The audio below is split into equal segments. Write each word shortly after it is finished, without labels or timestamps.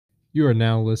You are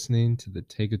now listening to the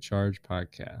Take a Charge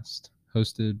podcast,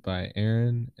 hosted by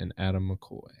Aaron and Adam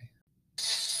McCoy.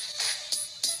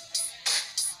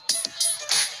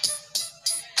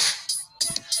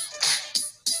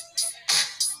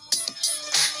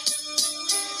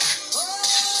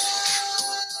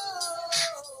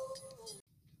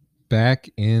 Back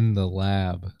in the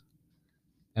lab,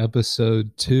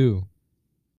 episode 2.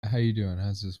 How you doing?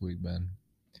 How's this week been?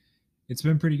 It's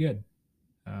been pretty good.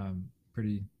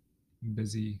 Pretty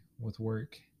busy with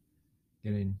work,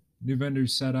 getting new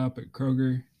vendors set up at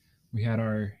Kroger. We had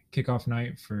our kickoff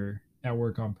night for At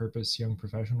Work on Purpose Young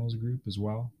Professionals group as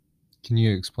well. Can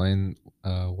you explain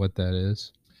what that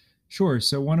is? Sure.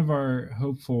 So one of our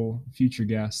hopeful future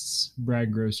guests,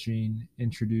 Brad Grosjean,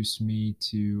 introduced me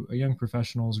to a young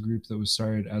professionals group that was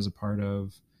started as a part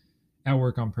of At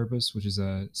Work on Purpose, which is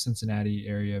a Cincinnati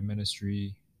area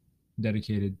ministry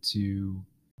dedicated to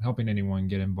helping anyone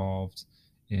get involved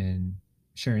in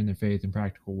sharing their faith in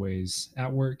practical ways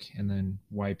at work. And then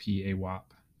YPAWAP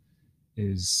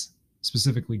is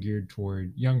specifically geared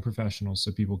toward young professionals,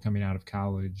 so people coming out of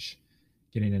college,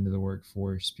 getting into the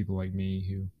workforce, people like me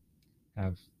who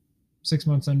have 6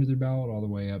 months under their belt, all the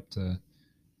way up to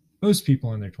most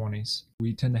people in their 20s.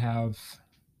 We tend to have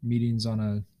meetings on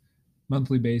a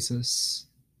monthly basis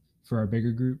for our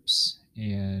bigger groups,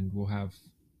 and we'll have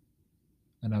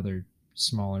another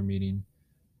smaller meeting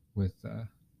with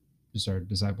just our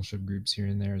discipleship groups here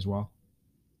and there as well.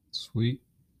 Sweet.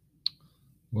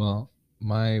 Well,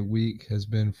 my week has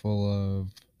been full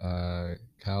of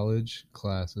college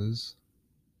classes.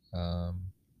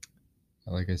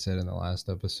 Like I said in the last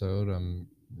episode, I'm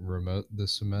remote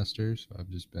this semester, so I've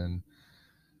just been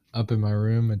up in my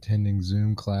room attending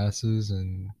Zoom classes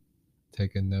and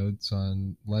taking notes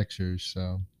on lectures.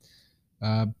 So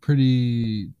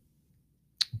pretty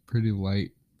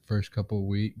light first couple of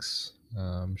weeks.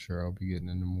 I'm sure I'll be getting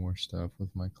into more stuff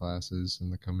with my classes in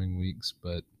the coming weeks.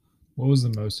 But what was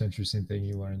the most interesting thing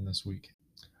you learned this week?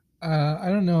 I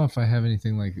don't know if I have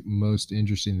anything like most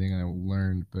interesting thing I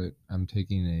learned, but I'm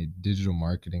taking a digital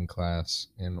marketing class,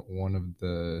 and one of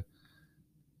the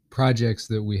projects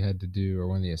that we had to do, or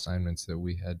one of the assignments that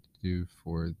we had to do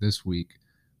for this week,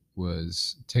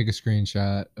 was take a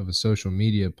screenshot of a social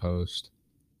media post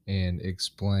and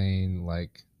explain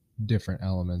like different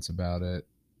elements about it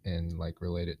and like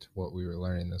relate it to what we were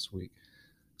learning this week.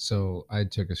 So I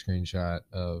took a screenshot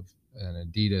of an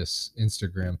Adidas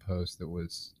Instagram post that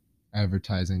was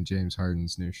advertising James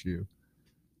Harden's new shoe.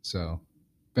 So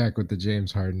back with the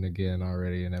James Harden again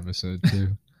already in episode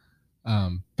 2.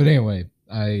 But anyway,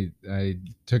 I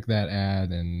took that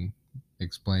ad and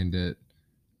explained it,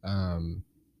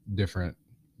 different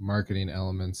marketing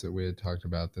elements that we had talked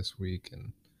about this week,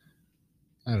 and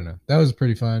I don't know, that was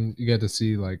pretty fun. You get to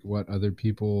see like what other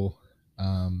people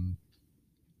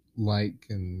like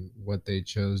and what they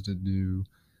chose to do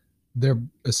their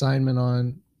assignment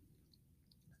on.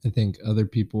 I think other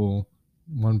people,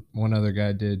 one other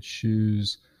guy did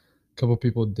shoes, a couple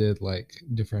people did like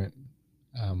different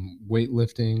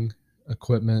weightlifting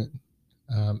equipment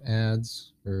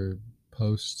ads or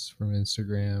posts from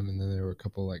Instagram, and then there were a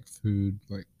couple like food,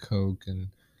 like Coke and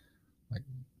like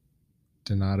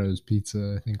Donato's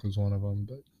Pizza, I think was one of them.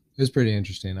 But it was pretty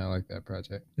interesting. I like that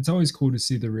project. It's always cool to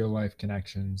see the real life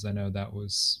connections. I know that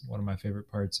was one of my favorite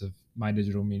parts of my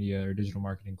digital media or digital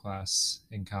marketing class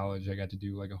in college. I got to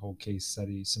do like a whole case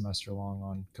study semester long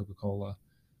on Coca-Cola,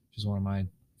 which is one of my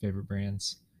favorite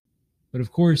brands. But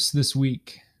of course, this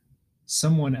week,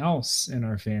 someone else in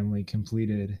our family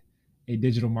completed a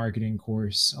digital marketing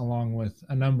course along with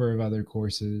a number of other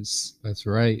courses. That's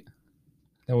right.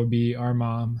 That would be our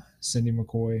mom, Cindy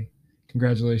McCoy.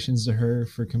 Congratulations to her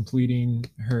for completing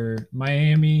her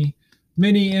Miami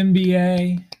mini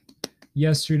MBA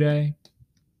yesterday.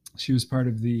 She was part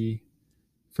of the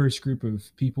first group of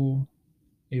people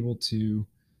able to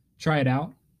try it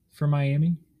out for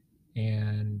Miami,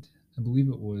 and I believe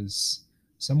it was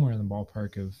somewhere in the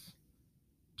ballpark of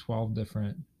 12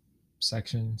 different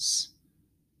sections,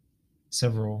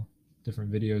 several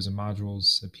different videos and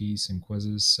modules a piece, and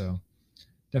quizzes. So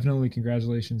definitely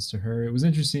congratulations to her. It was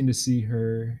interesting to see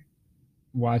her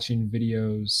watching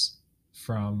videos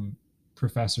from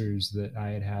professors that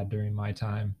I had during my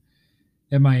time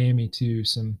at Miami too.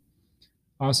 Some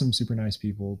awesome, super nice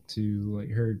people too. Like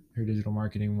her digital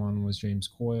marketing one was James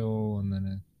Coyle, and then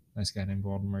a nice guy named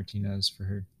Walden Martinez for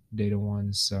her data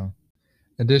ones. So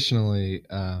additionally,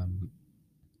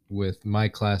 with my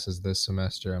classes this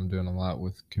semester, I'm doing a lot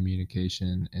with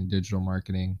communication and digital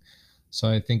marketing. So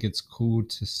I think it's cool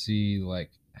to see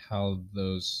like how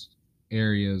those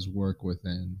areas work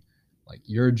within like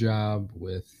your job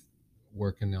with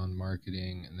working on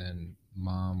marketing, and then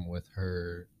mom with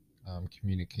her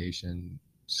communication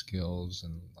skills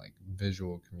and like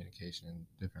visual communication and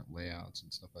different layouts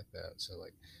and stuff like that. So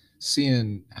like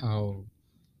seeing how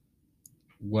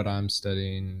what I'm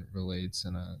studying relates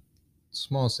in a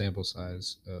small sample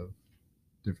size of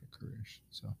different careers.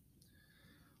 So,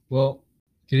 well,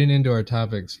 getting into our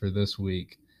topics for this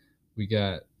week, we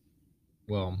got,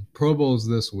 well, Pro Bowls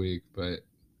this week, but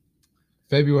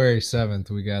February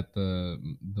 7th, we got the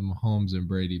Mahomes and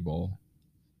Brady Bowl.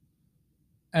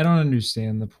 I don't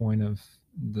understand the point of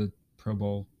the Pro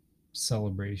Bowl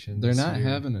celebration. They're this not year.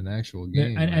 having an actual They're-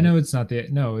 game. I right? know it's not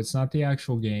the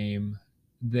actual game.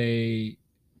 They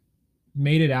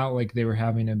made it out like they were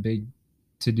having a big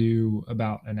to do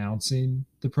about announcing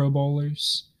the Pro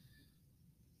Bowlers,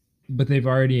 but they've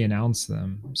already announced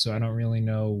them, so I don't really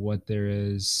know what there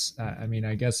is. I mean,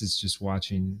 I guess it's just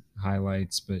watching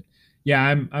highlights, but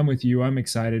yeah, I'm with you. I'm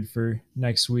excited for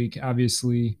next week.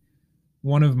 Obviously,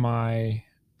 one of my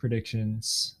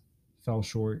predictions fell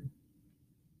short.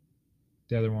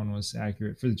 The other one was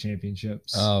accurate for the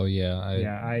championships. Oh yeah,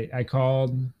 I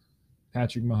called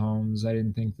Patrick Mahomes. I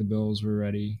didn't think the Bills were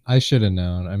ready. I should have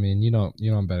known. I mean, you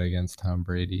don't bet against Tom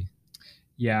Brady.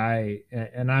 Yeah,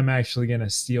 I'm actually gonna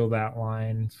steal that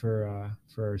line for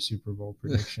our Super Bowl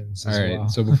predictions as All right. well.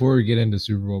 So before we get into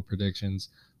Super Bowl predictions,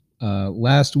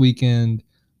 last weekend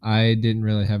I didn't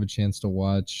really have a chance to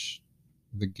watch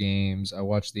the games. I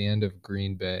watched the end of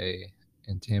Green Bay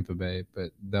and Tampa Bay,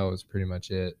 but that was pretty much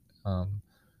it.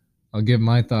 I'll give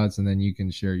my thoughts and then you can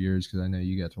share yours because I know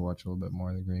you got to watch a little bit more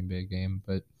of the Green Bay game.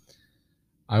 But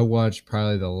I watched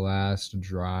probably the last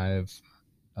drive,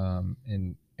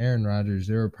 and Aaron Rodgers.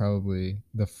 They were probably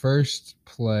the first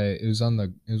play. It was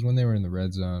when they were in the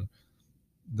red zone.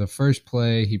 The first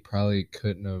play, he probably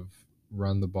couldn't have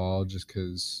run the ball just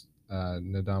because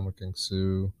Ndamukong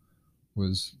Suh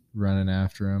was running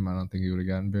after him. I don't think he would have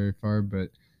gotten very far. But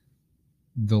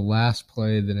the last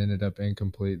play that ended up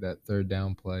incomplete, that third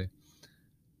down play,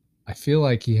 I feel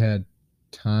like he had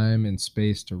time and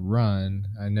space to run.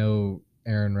 I know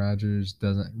Aaron Rodgers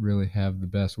doesn't really have the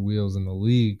best wheels in the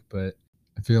league, but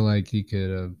I feel like he could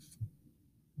have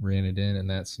ran it in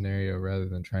that scenario rather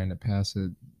than trying to pass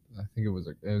it. I think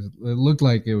it looked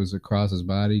like it was across his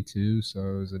body too, so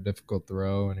it was a difficult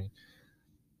throw, and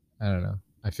I don't know.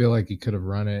 I feel like he could have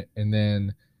run it and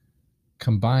then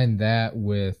combine that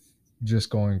with just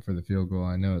going for the field goal.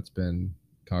 I know it's been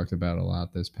talked about a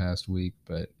lot this past week,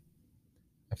 but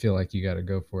I feel like you got to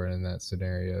go for it in that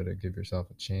scenario to give yourself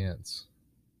a chance.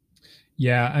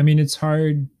 Yeah, I mean, it's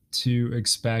hard to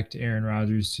expect Aaron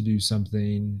Rodgers to do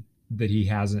something that he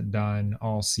hasn't done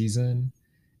all season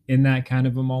in that kind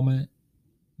of a moment,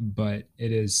 but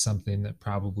it is something that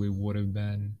probably would have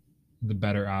been the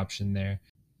better option there.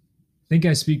 I think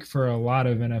I speak for a lot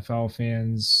of NFL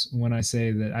fans when I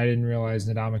say that I didn't realize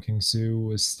Ndamukong Suh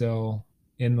was still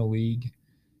in the league.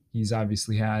 He's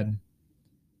obviously had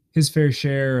his fair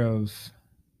share of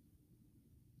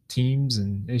teams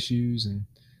and issues, and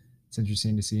it's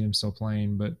interesting to see him still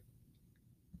playing. But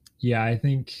yeah, I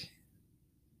think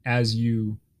as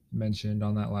you mentioned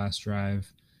on that last drive,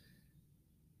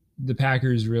 the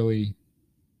Packers really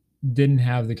didn't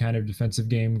have the kind of defensive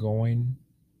game going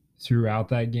throughout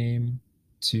that game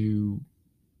to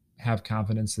have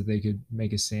confidence that they could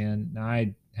make a stand. Now,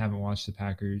 I haven't watched the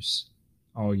Packers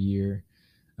all year.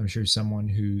 I'm sure someone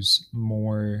who's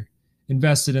more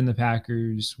invested in the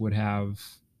Packers would have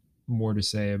more to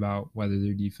say about whether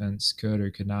their defense could or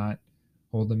could not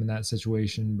hold them in that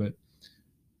situation. But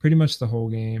pretty much the whole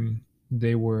game,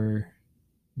 they were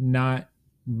not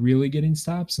really getting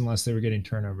stops unless they were getting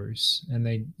turnovers. And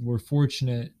they were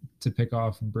fortunate to pick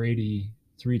off Brady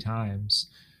 3 times.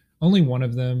 Only one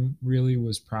of them really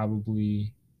was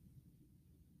probably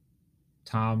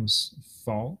Tom's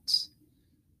fault,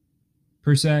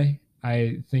 per se.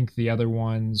 I think the other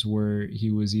ones were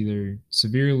he was either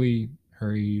severely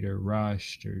hurried or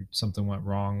rushed or something went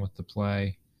wrong with the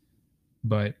play.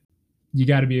 But you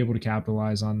got to be able to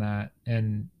capitalize on that.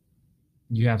 And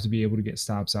you have to be able to get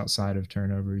stops outside of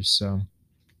turnovers. So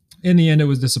in the end, it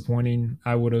was disappointing.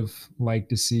 I would have liked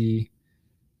to see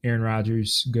Aaron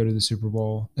Rodgers go to the Super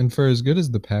Bowl. And for as good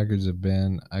as the Packers have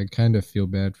been, I kind of feel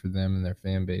bad for them and their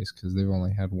fan base because they've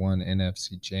only had one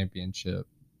NFC championship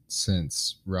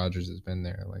since Rodgers has been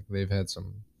there. Like they've had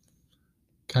some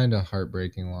kind of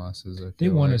heartbreaking losses. They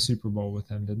won a Super Bowl with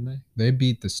him, didn't they? They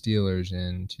beat the Steelers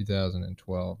in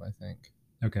 2012, I think.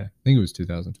 Okay. I think it was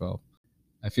 2012.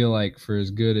 I feel like for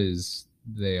as good as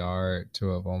they are to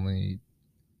have only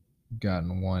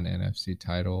gotten one NFC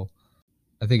title,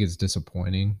 I think it's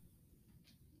disappointing.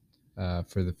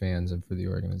 for the fans and for the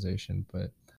organization.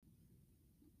 But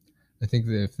I think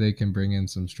that if they can bring in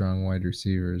some strong wide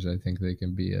receivers, I think they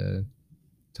can be a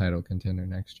title contender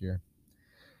next year.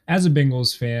 As a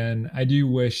Bengals fan, I do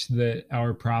wish that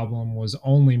our problem was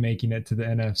only making it to the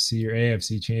NFC or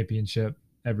AFC championship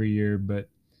every year, but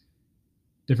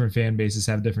different fan bases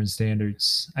have different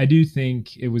standards. I do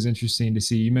think it was interesting to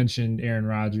see. You mentioned Aaron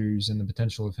Rodgers and the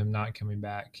potential of him not coming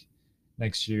back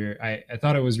next year. I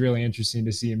thought it was really interesting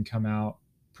to see him come out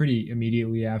pretty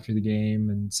immediately after the game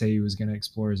and say he was going to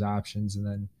explore his options. And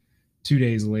then 2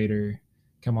 days later,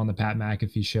 come on the Pat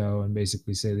McAfee show and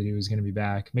basically say that he was going to be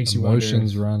back. Makes you wonder.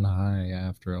 Emotions run high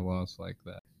after a loss like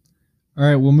that. All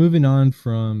right, well, moving on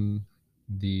from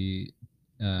the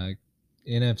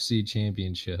NFC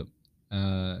Championship,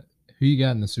 who you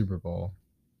got in the Super Bowl?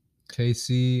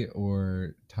 KC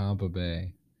or Tampa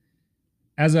Bay?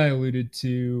 As I alluded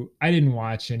to, I didn't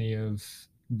watch any of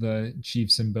the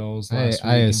Chiefs and Bills last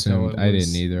week. I assumed I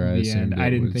didn't either. I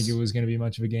didn't think it was going to be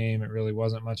much of a game. It really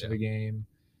wasn't much of a game.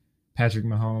 Patrick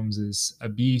Mahomes is a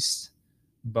beast,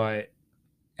 but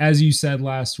as you said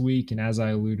last week, and as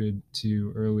I alluded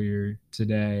to earlier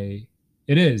today,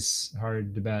 it is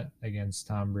hard to bet against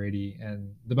Tom Brady.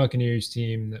 And the Buccaneers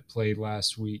team that played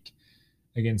last week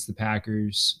against the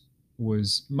Packers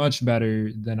was much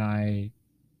better than I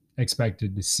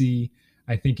expected to see.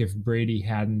 I think if Brady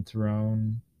hadn't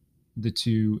thrown the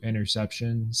 2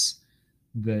 interceptions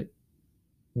that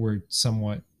were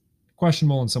somewhat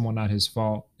questionable and somewhat not his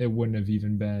fault, it wouldn't have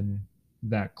even been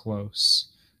that close.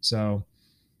 So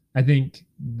I think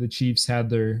the Chiefs had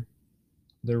their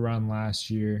run last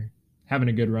year, having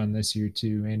a good run this year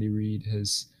too. Andy Reid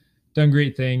has done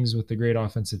great things with the great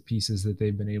offensive pieces that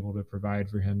they've been able to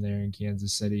provide for him there in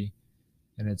Kansas City.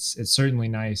 And it's certainly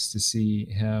nice to see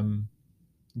him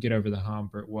get over the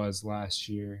hump where it was last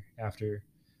year after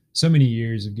so many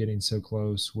years of getting so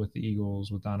close with the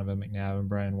Eagles, with Donovan McNabb and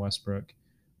Brian Westbrook.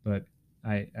 But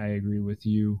I agree with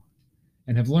you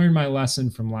and have learned my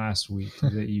lesson from last week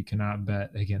that you cannot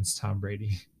bet against Tom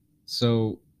Brady.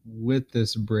 So with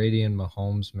this Brady and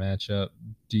Mahomes matchup,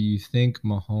 do you think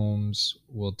Mahomes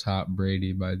will top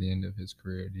Brady by the end of his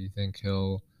career? Do you think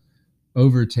he'll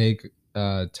overtake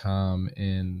Tom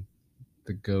in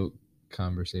the GOAT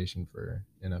conversation for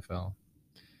NFL?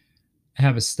 I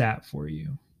have a stat for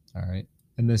you. All right.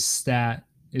 And this stat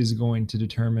is going to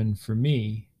determine for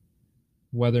me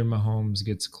whether Mahomes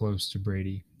gets close to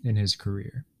Brady in his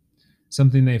career.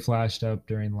 Something they flashed up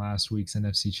during last week's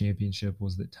NFC Championship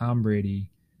was that Tom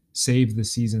Brady saved the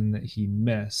season that he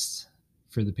missed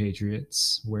for the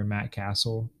Patriots, where Matt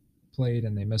Castle played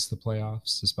and they missed the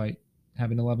playoffs despite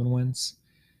having 11 wins.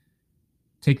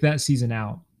 Take that season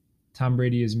out, Tom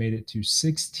Brady has made it to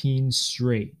 16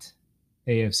 straight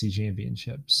AFC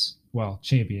championships. Well,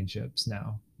 championships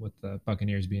now, with the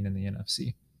Buccaneers being in the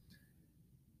NFC.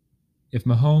 If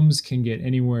Mahomes can get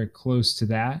anywhere close to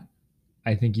that,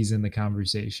 I think he's in the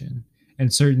conversation.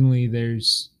 And certainly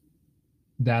there's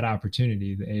that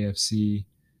opportunity. The AFC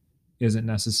isn't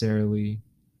necessarily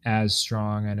as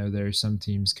strong. I know there are some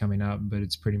teams coming up, but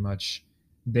it's pretty much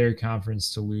their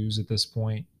conference to lose at this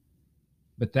point.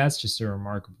 But that's just a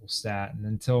remarkable stat. And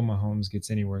until Mahomes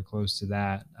gets anywhere close to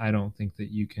that, I don't think that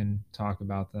you can talk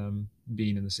about them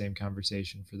being in the same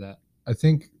conversation for that. I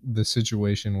think the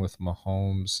situation with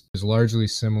Mahomes is largely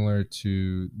similar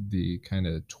to the kind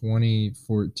of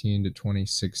 2014 to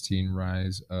 2016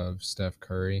 rise of Steph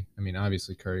Curry. I mean,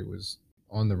 obviously Curry was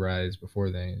on the rise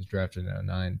before then. He was drafted in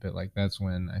 2009, but like that's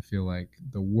when I feel like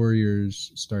the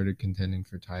Warriors started contending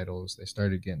for titles. They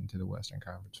started getting to the Western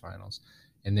Conference Finals.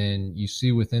 And then you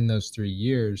see within those 3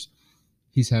 years,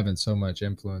 he's having so much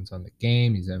influence on the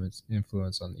game. He's having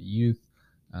influence on the youth.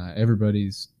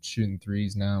 Everybody's shooting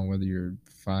threes now, whether you're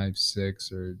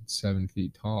 5'6" or 7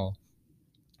 feet tall.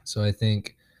 So I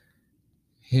think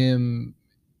him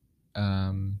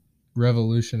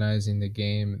revolutionizing the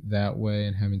game that way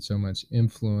and having so much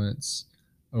influence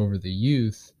over the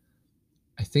youth,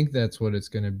 I think that's what it's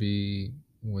going to be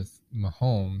with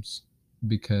Mahomes,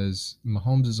 because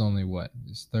Mahomes is only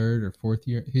his 3rd or 4th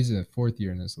year. He's in the 4th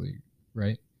year in this league,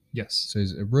 right? Yes. So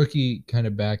he's a rookie, kind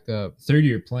of backed up. 3rd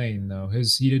year playing though.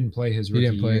 He didn't play his rookie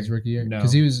year. He didn't play his rookie year? No,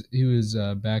 because he was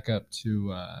back up to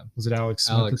was it Alex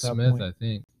Smith? Alex Smith, I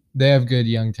think. They have good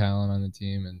young talent on the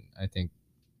team, and I think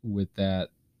with that,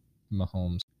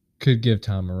 Mahomes could give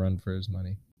Tom a run for his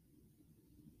money.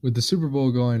 With the Super Bowl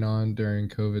going on during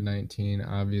COVID-19,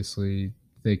 obviously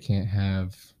they can't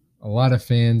have a lot of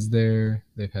fans there.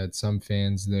 They've had some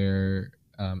fans there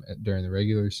during the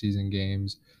regular season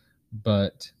games,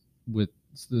 but with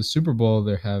the Super Bowl,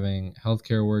 they're having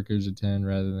healthcare workers attend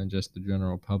rather than just the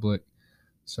general public.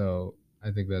 So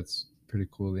I think that's pretty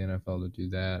cool, the NFL to do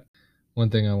that. One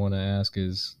thing I want to ask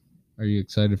is, are you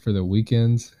excited for the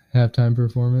weekend's halftime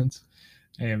performance?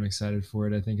 I am excited for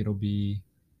it. I think it'll be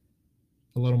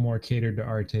a little more catered to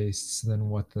our tastes than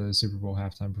what the Super Bowl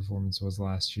halftime performance was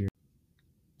last year.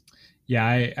 Yeah,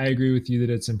 I agree with you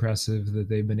that it's impressive that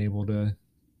they've been able to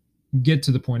get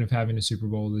to the point of having a Super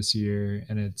Bowl this year,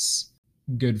 and it's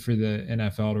good for the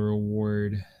NFL to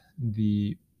reward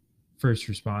the first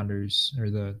responders or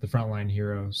the frontline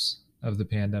heroes of the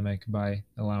pandemic by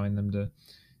allowing them to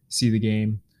see the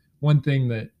game. One thing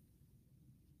that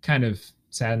kind of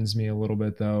saddens me a little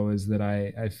bit though is that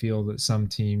I feel that some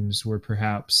teams were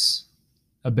perhaps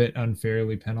a bit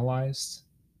unfairly penalized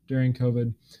during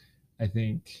COVID. I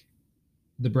think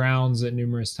the Browns at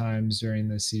numerous times during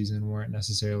this season weren't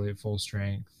necessarily at full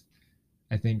strength.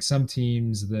 I think some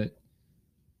teams that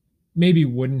maybe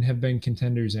wouldn't have been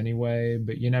contenders anyway,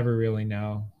 but you never really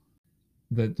know.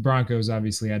 The Broncos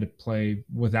obviously had to play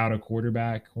without a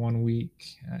quarterback 1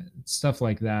 week, stuff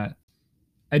like that.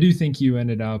 I do think you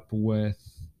ended up with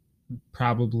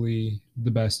probably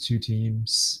the best two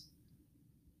teams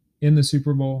in the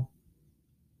Super Bowl.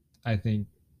 I think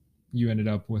you ended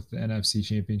up with the NFC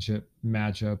Championship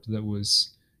matchup that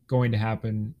was going to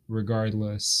happen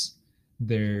regardless.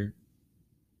 There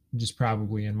just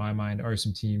probably, in my mind, are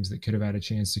some teams that could have had a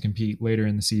chance to compete later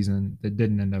in the season that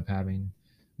didn't end up having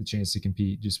the chance to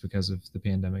compete just because of the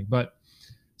pandemic. But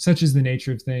such is the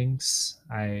nature of things.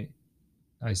 I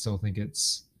still think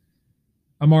it's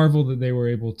a marvel that they were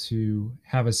able to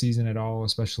have a season at all,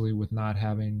 especially with not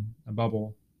having a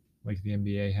bubble like the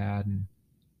NBA had. And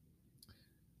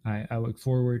I look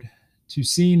forward to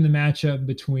seeing the matchup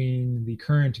between the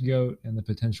current GOAT and the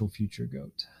potential future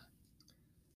GOAT.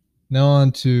 Now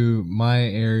on to my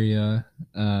area,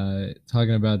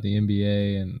 talking about the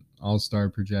NBA and All-Star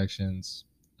projections.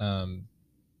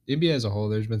 The NBA as a whole,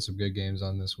 there's been some good games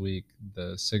on this week.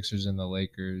 The Sixers and the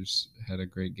Lakers had a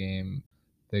great game.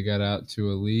 They got out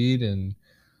to a lead and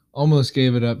almost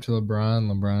gave it up to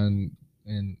LeBron. LeBron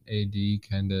and AD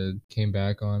kind of came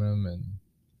back on them and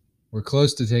were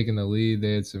close to taking the lead.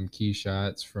 They had some key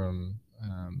shots from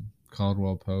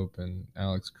Caldwell Pope and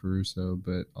Alex Caruso,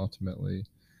 but ultimately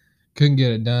couldn't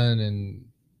get it done. And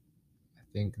I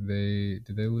think they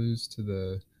lose to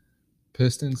the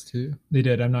Pistons too? They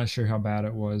did. I'm not sure how bad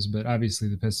it was, but obviously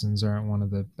the Pistons aren't one of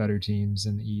the better teams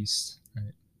in the East.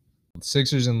 Right.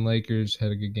 Sixers and Lakers had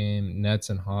a good game. Nets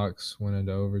and Hawks went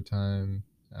into overtime.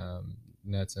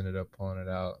 Nets ended up pulling it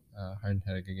out. Harden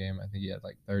had a good game. I think he had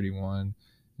like 31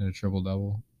 and a triple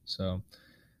double. So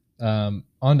on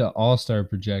to All-Star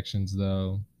projections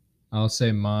though. I'll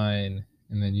say mine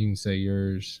and then you can say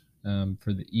yours.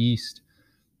 For the East,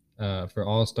 for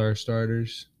All-Star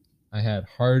starters, I had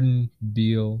Harden,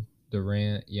 Beal,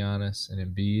 Durant, Giannis, and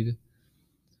Embiid.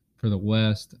 For the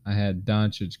West, I had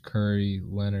Doncic, Curry,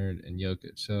 Leonard, and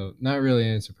Jokic. So not really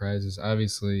any surprises.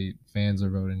 Obviously, fans are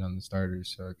voting on the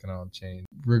starters, so it can all change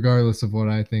regardless of what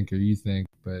I think or you think.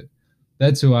 But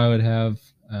that's who I would have.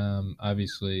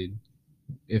 Obviously,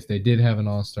 if they did have an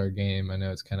All-Star game, I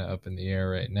know it's kind of up in the air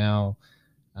right now,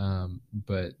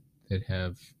 but they'd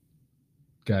have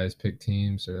guys pick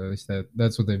teams, or at least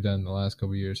that's what they've done in the last couple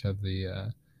of years. Have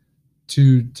the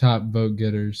two top vote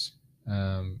getters,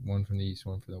 one from the East,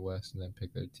 one from the West, and then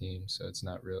pick their team. So it's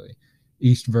not really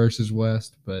East versus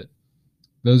West, but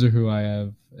those are who I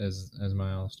have as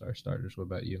my All-Star starters. What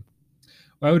about you?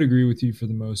 Well, I would agree with you for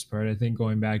the most part. I think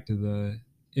going back to the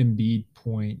Embiid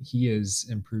point, he has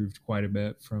improved quite a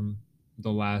bit from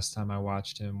the last time I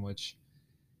watched him, which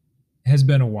has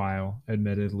been a while.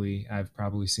 Admittedly, I've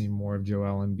probably seen more of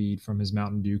Joel Embiid from his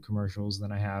Mountain Dew commercials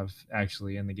than I have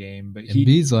actually in the game. But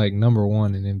Embiid's like number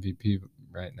one in MVP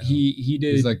right now. He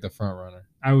did. He's like the front runner.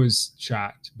 I was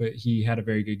shocked, but he had a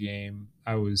very good game.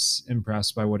 I was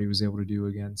impressed by what he was able to do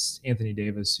against Anthony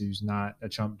Davis, who's not a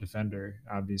chump defender,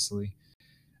 obviously.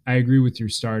 I agree with your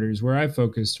starters. Where I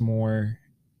focused more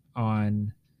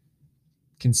on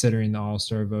considering the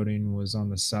All-Star voting was on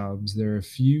the subs. There are a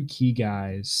few key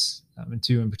guys, and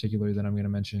two in particular that I'm going to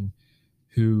mention,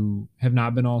 who have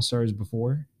not been All-Stars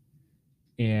before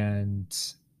and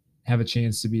have a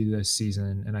chance to be this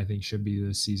season, and I think should be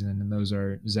this season. And those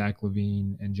are Zach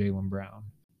LaVine and Jaylen Brown.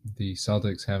 The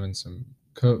Celtics having some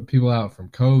people out from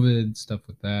COVID, stuff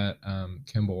with that.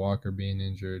 Kemba Walker being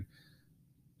injured.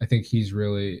 I think he's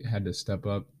really had to step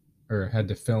up or had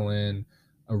to fill in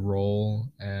a role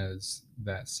as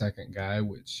that second guy,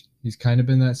 which he's kind of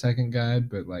been that second guy,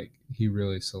 but like he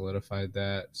really solidified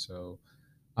that. So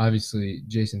obviously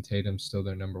Jason Tatum's still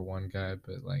their number one guy,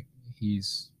 but like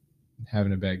he's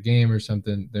having a bad game or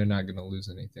something, they're not going to lose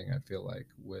anything, I feel like,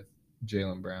 with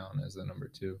Jaylen Brown as the number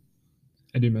 2.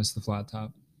 I do miss the flat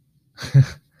top.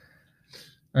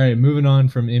 All right, moving on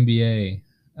from NBA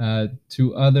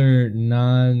to other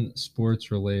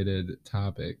non-sports related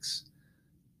topics.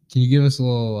 Can you give us a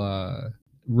little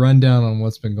rundown on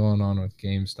what's been going on with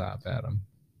GameStop, Adam?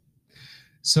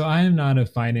 So I am not a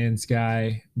finance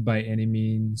guy by any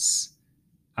means.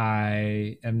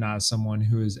 I am not someone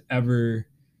who has ever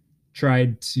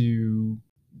tried to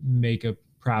make a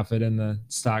profit in the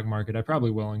stock market. I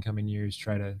probably will in coming years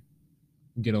try to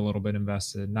get a little bit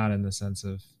invested, not in the sense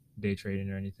of day trading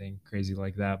or anything crazy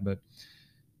like that, but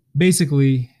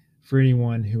basically for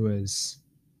anyone who has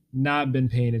not been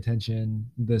paying attention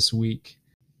this week,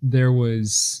 there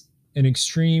was an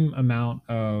extreme amount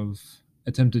of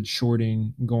attempted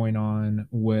shorting going on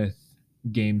with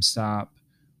GameStop,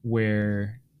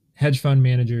 where hedge fund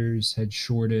managers had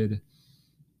shorted,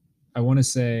 I want to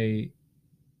say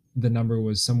the number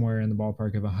was somewhere in the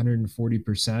ballpark of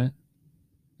 140%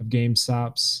 of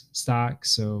GameStop's stock.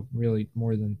 So really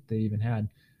more than they even had.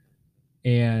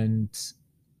 And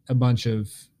a bunch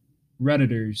of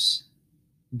Redditors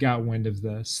got wind of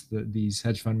this, that these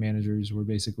hedge fund managers were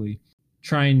basically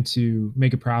trying to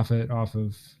make a profit off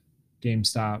of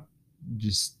GameStop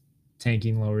just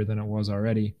tanking lower than it was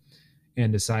already,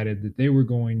 and decided that they were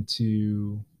going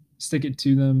to stick it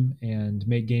to them and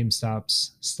make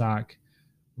GameStop's stock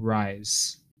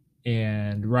rise.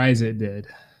 And rise it did.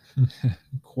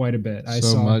 Quite a bit.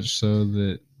 Much so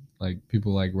that like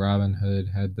people like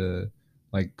Robinhood had to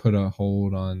like put a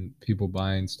hold on people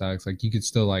buying stocks. Like you could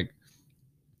still like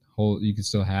you could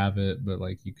still have it, but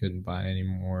like you couldn't buy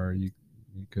anymore. You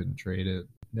couldn't trade it.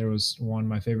 There was one,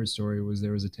 my favorite story was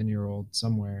there was a 10-year-old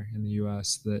somewhere in the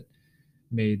US that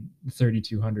made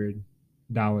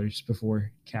 $3,200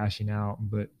 before cashing out.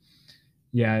 But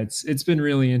yeah, it's been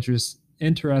really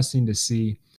interesting to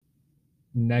see.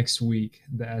 Next week,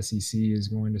 the SEC is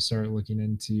going to start looking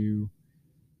into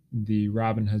the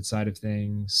Robinhood side of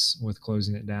things with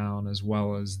closing it down, as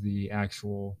well as the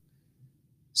actual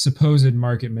supposed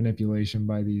market manipulation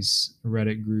by these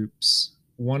Reddit groups.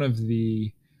 One of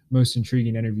the most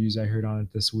intriguing interviews I heard on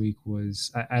it this week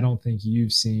was, I don't think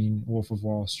you've seen Wolf of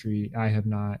Wall Street. I have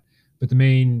not. But the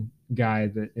main guy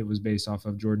that it was based off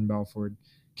of, Jordan Belfort,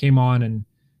 came on and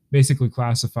basically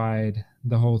classified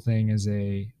the whole thing as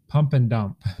a pump and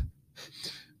dump,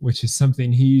 which is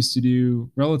something he used to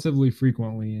do relatively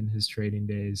frequently in his trading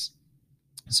days.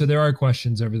 So there are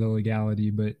questions over the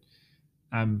legality, but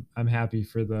I'm happy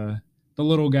for the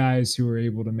little guys who are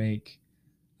able to make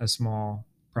a small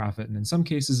profit, and in some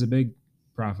cases a big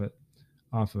profit,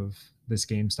 off of this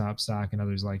GameStop stock and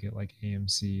others like it, like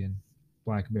AMC and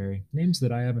BlackBerry, names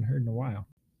that I haven't heard in a while.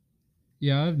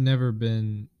 Yeah, I've never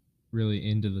been really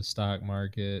into the stock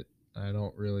market. I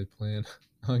don't really plan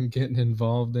on getting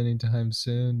involved anytime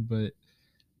soon, but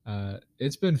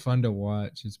it's been fun to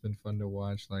watch.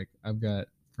 Like I've got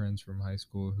friends from high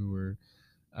school who were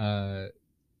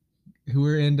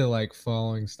into like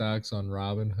following stocks on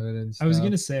Robinhood and stuff. I was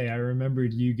gonna say, I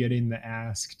remembered you getting the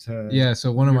ask to. Yeah,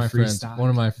 so one of my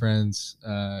friends,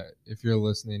 if you're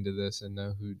listening to this and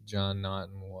know who John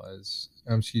Naughton was,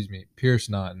 Pierce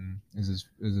Naughton is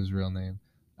his real name.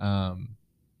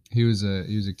 He was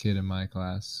a kid in my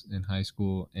class in high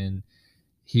school, and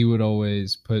he would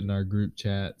always put in our group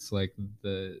chats like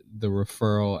the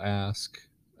referral ask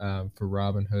for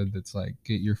Robinhood that's like,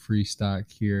 get your free stock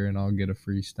here and I'll get a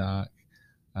free stock.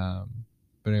 But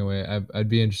anyway, I'd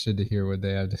be interested to hear what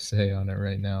they have to say on it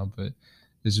right now. But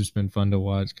it's just been fun to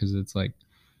watch because it's like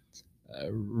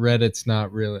Reddit's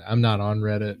not really. I'm not on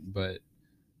Reddit, but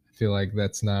I feel like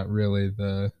that's not really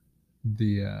the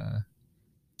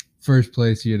first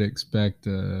place you'd expect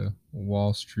a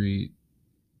Wall Street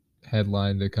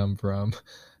headline to come from.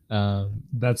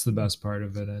 That's the best part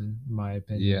of it, in my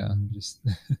opinion.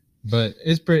 Yeah. But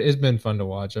it's been fun to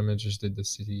watch. I'm interested to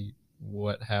see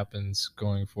what happens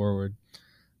going forward.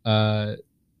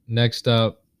 Next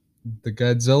up, the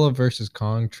Godzilla vs.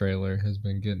 Kong trailer has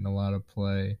been getting a lot of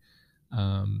play.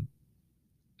 I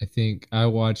think I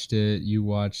watched it. You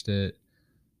watched it.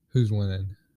 Who's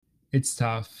winning? It's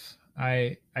tough.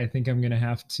 I think I'm gonna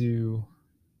have to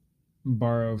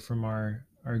borrow from our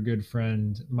good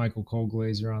friend Michael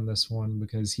Colglazer on this one,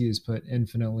 because he has put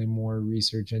infinitely more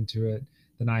research into it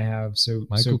than I have. So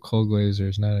Michael Colglazer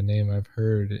is not a name I've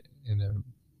heard in a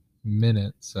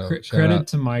minute. So credit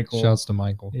to Michael. Shouts to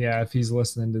Michael. Yeah, if he's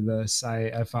listening to this,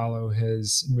 I follow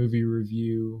his movie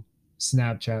review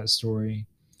Snapchat story,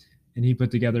 and he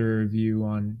put together a review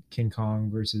on King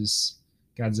Kong versus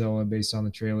Godzilla based on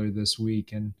the trailer this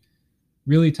week, and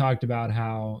really talked about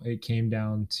how it came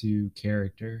down to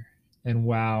character. And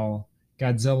while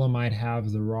Godzilla might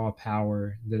have the raw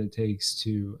power that it takes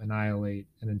to annihilate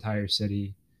an entire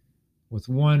city with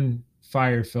one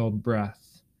fire filled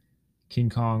breath. King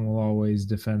Kong will always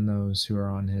defend those who are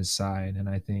on his side. And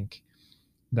I think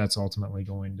that's ultimately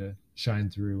going to shine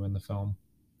through in the film.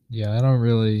 Yeah, I don't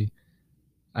really.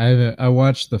 I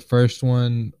watched the first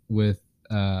one with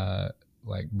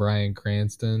like Bryan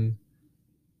Cranston.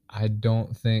 I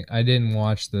don't think I didn't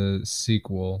watch the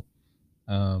sequel,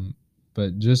 um,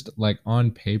 but just like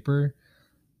on paper,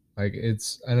 like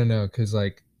it's I don't know because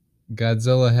like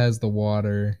Godzilla has the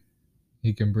water,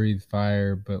 he can breathe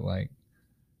fire, but like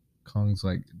Kong's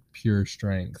like pure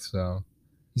strength, so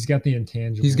He's got the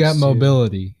intangibles. he's got too.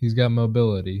 mobility. He's got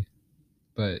mobility,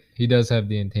 but he does have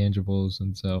the intangibles,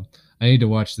 and so I need to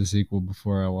watch the sequel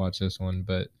before I watch this one.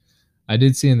 But I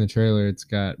did see in the trailer it's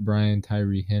got Brian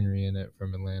Tyree Henry in it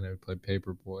from Atlanta who played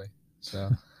Paperboy, so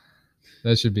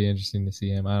that should be interesting to see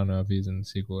him. I don't know if he's in the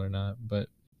sequel or not. But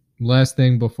last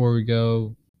thing before we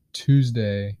go,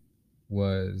 Tuesday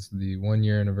was the 1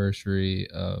 year anniversary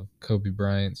of Kobe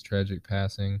Bryant's tragic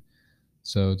passing.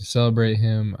 So to celebrate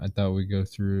him, I thought we'd go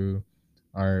through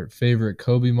our favorite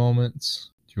Kobe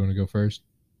moments. Do you want to go first?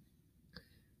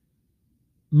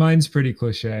 Mine's pretty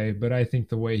cliche, but I think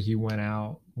the way he went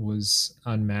out was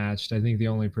unmatched. I think the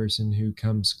only person who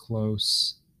comes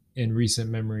close in recent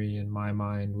memory in my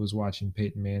mind was watching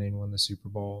Peyton Manning win the Super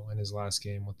Bowl in his last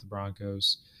game with the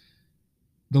Broncos.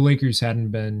 The Lakers hadn't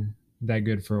been that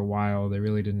good for a while. They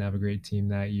really didn't have a great team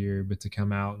that year, but to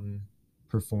come out and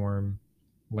perform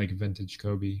like vintage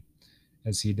Kobe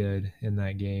as he did in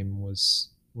that game was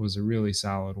a really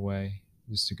solid way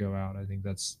just to go out. I think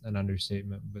that's an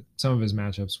understatement. But some of his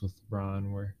matchups with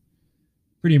LeBron were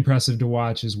pretty impressive to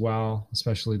watch as well,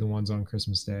 especially the ones on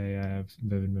Christmas Day. I have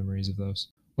vivid memories of those.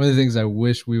 One of the things I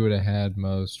wish we would have had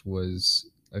most was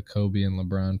a Kobe and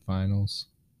LeBron finals,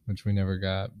 which we never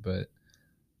got. But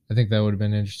I think that would have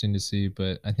been interesting to see.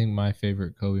 But I think my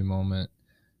favorite Kobe moment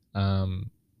um,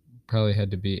 probably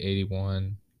had to be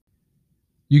 81.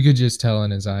 You could just tell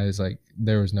in his eyes like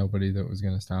there was nobody that was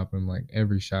going to stop him. Like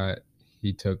every shot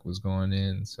he took was going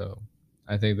in. So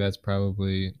I think that's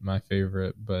probably my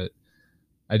favorite. But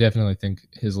I definitely think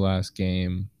his last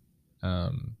game,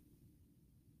 um,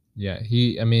 yeah,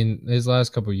 I mean, his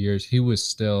last couple of years, he was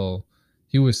still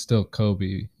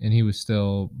Kobe, and he was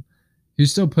still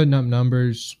putting up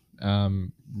numbers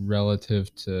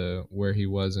relative to where he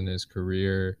was in his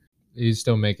career. He's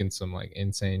still making some like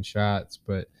insane shots,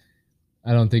 but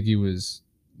I don't think he was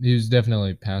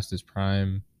definitely past his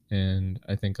prime, and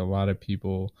I think a lot of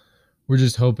people were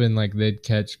just hoping like they'd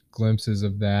catch glimpses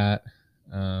of that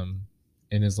um,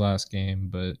 in his last game.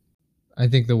 But I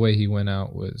think the way he went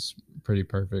out was pretty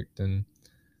perfect, and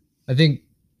I think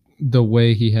the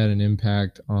way he had an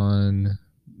impact on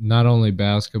not only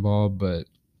basketball but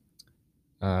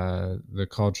the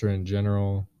culture in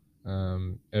general.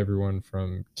 Everyone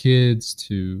from kids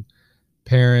to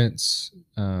parents.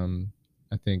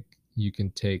 I think you can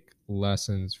take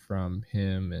lessons from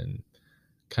him and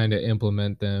kind of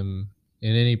implement them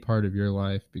in any part of your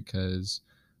life because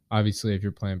obviously if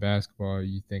you're playing basketball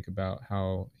you think about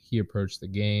how he approached the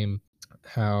game,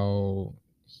 how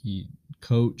he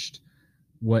coached,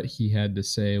 what he had to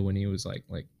say when he was like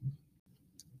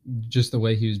just the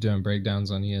way he was doing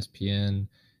breakdowns on ESPN.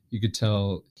 You could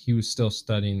tell he was still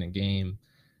studying the game,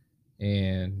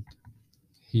 and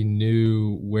he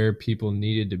knew where people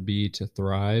needed to be to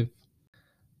thrive.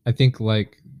 I think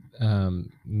like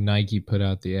Nike put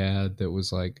out the ad that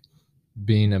was like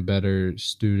being a better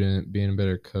student, being a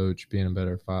better coach, being a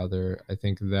better father. I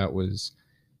think that was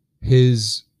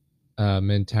his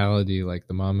mentality. Like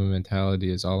the Mamba mentality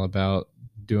is all about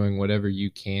doing whatever you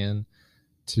can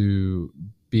to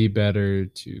be better,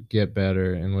 to get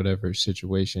better in whatever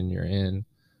situation you're in.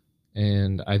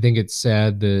 And I think it's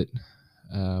sad that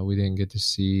we didn't get to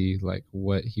see like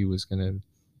what he was gonna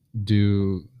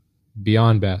do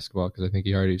beyond basketball because I think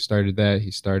he already started that.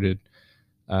 He started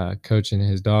coaching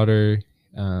his daughter.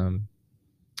 Um,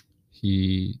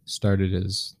 he started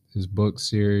his book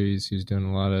series. He's doing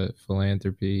a lot of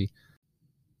philanthropy.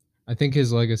 I think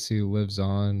his legacy lives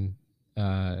on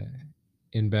uh,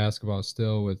 in basketball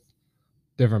still with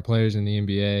different players in the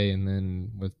NBA and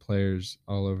then with players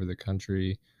all over the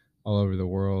country, all over the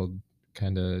world,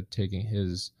 kind of taking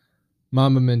his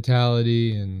Mamba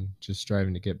mentality and just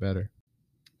striving to get better.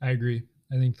 I agree.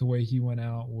 I think the way he went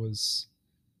out was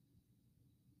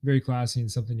very classy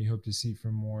and something you hope to see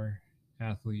from more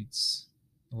athletes.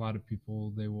 A lot of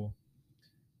people, they will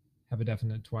have a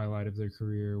definite twilight of their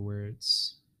career where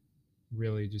it's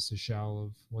really just a shell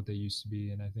of what they used to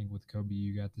be. And I think with Kobe,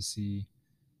 you got to see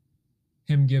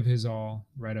him give his all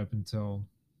right up until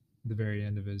the very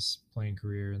end of his playing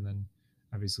career, and then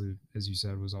obviously, as you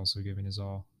said, was also giving his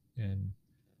all in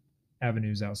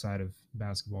avenues outside of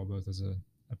basketball, both as a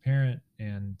parent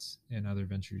and in other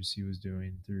ventures he was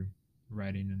doing through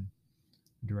writing and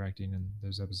directing and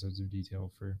those episodes of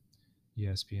Detail for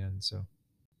ESPN. So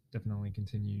definitely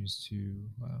continues to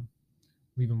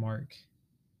leave a mark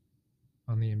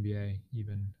on the NBA,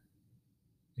 even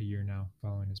a year now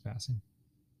following his passing.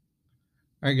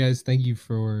 All right, guys, thank you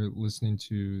for listening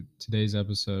to today's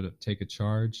episode of Take a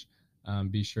Charge.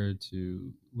 Be sure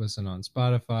to listen on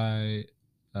Spotify,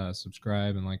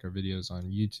 subscribe and like our videos on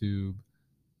YouTube,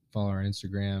 follow our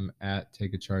Instagram at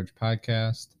Take a Charge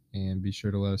Podcast, and be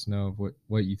sure to let us know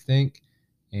what you think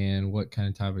and what kind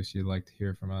of topics you'd like to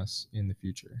hear from us in the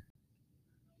future.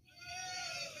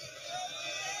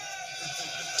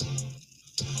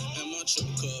 And my trip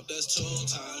cup, that's 2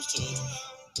 times 2.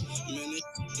 Man, this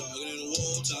dogging in the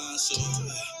war time, so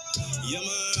yeah,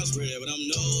 my eyes red, but I'm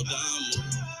no diamond.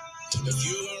 If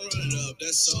you gon' run it up,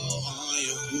 that's all on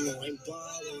you. You know I'm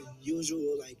ballin',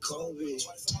 usual like Kobe.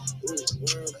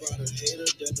 Worry about a hater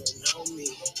that don't know me.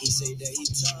 He say that he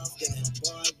tough, that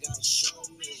boy gotta show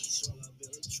me.